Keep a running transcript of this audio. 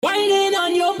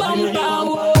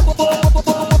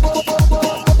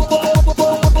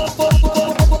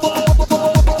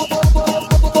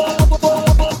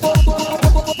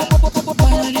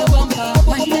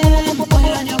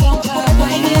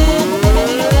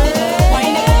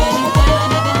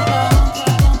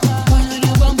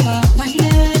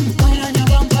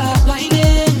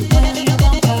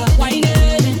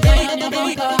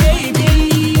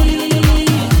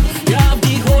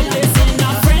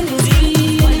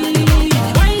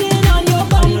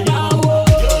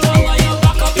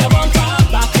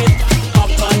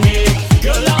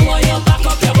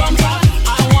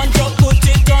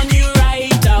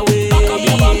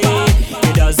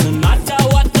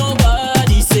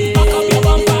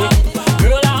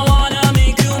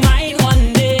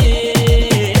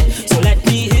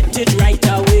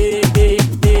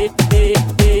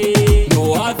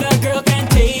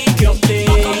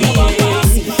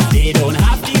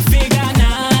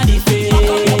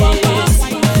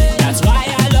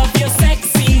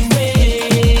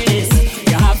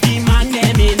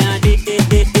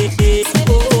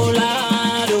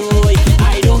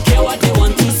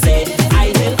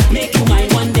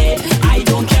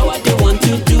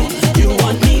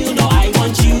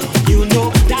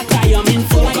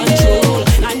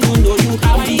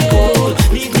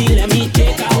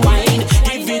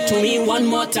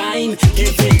Time,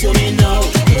 give it to me now.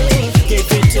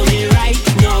 Give it to me right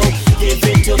now. Give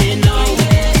it to me now.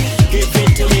 Give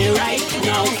it to me right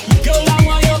now. Girl, I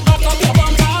want you back up your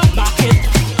bumper, back it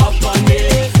up on me.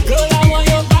 Girl, I want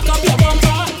you back up your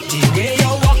bumper. The way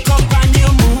you walk up and you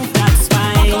move, that's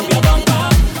fine. Back up your bumper.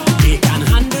 They can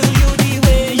handle you the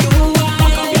way you are.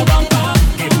 Back up your bumper.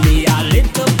 Give me a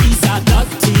little piece of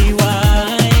dirty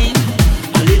wine,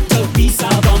 a little piece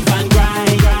of bump and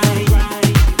grind.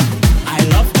 I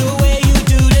love the way you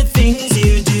do the things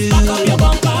you do. Back up your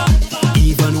bumper.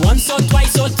 Even once or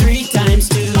twice or three times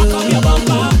too. Back up your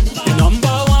bumper. The number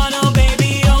one, oh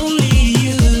baby, only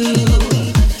you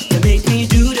can make me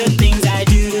do the things I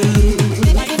do.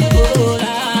 Oh,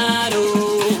 Lord,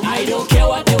 oh. I don't care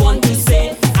what they want to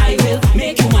say, I will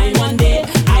make you mine one day.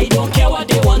 I don't care what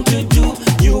they want to do.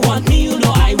 You want me, you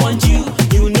know I want you.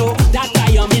 You know that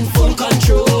I am in full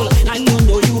control, and you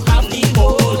know you have the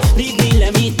whole. Leave me,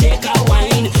 let me take a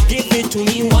wine. Give it to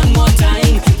me one more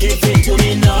time. Give it to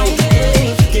me now.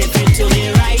 Give it to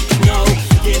me right now.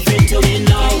 Give it to me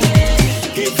now.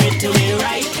 Give it to me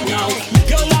right now.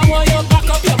 Girl, I want you back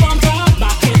up your bumper,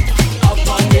 back it up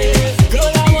on me. Girl,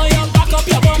 I want you back up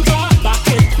your bumper, back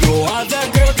it. No other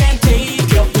girl can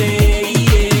take your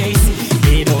place.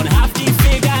 They don't have the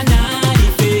figure, not the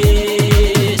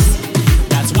face.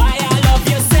 That's why I love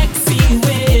your sexy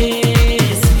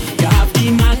ways. You have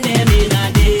the man them in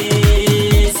a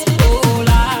daze. Oh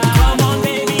Lord, come on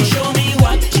baby, show me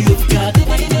what you've got.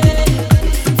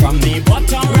 From the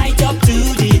bottom right up to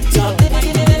the top.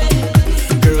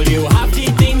 Girl, you have the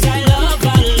things I love a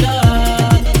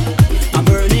lot. I'm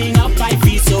burning up, I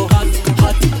feel so hot,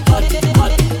 hot, hot,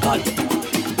 hot, hot.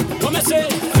 Come and say,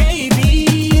 baby,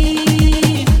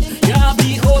 you have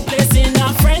the whole place in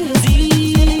a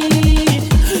frenzy.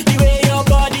 The way your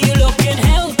body looking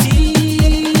healthy.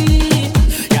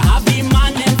 You have the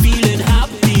man them feeling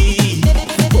happy.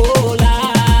 Oh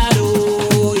Lord,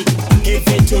 oh, give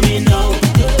it to me now.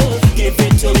 Give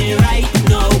it to me right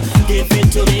now. Give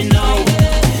it to me now.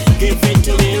 Give it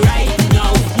to me right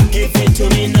now. Give it to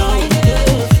me now.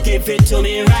 Give it to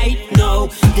me right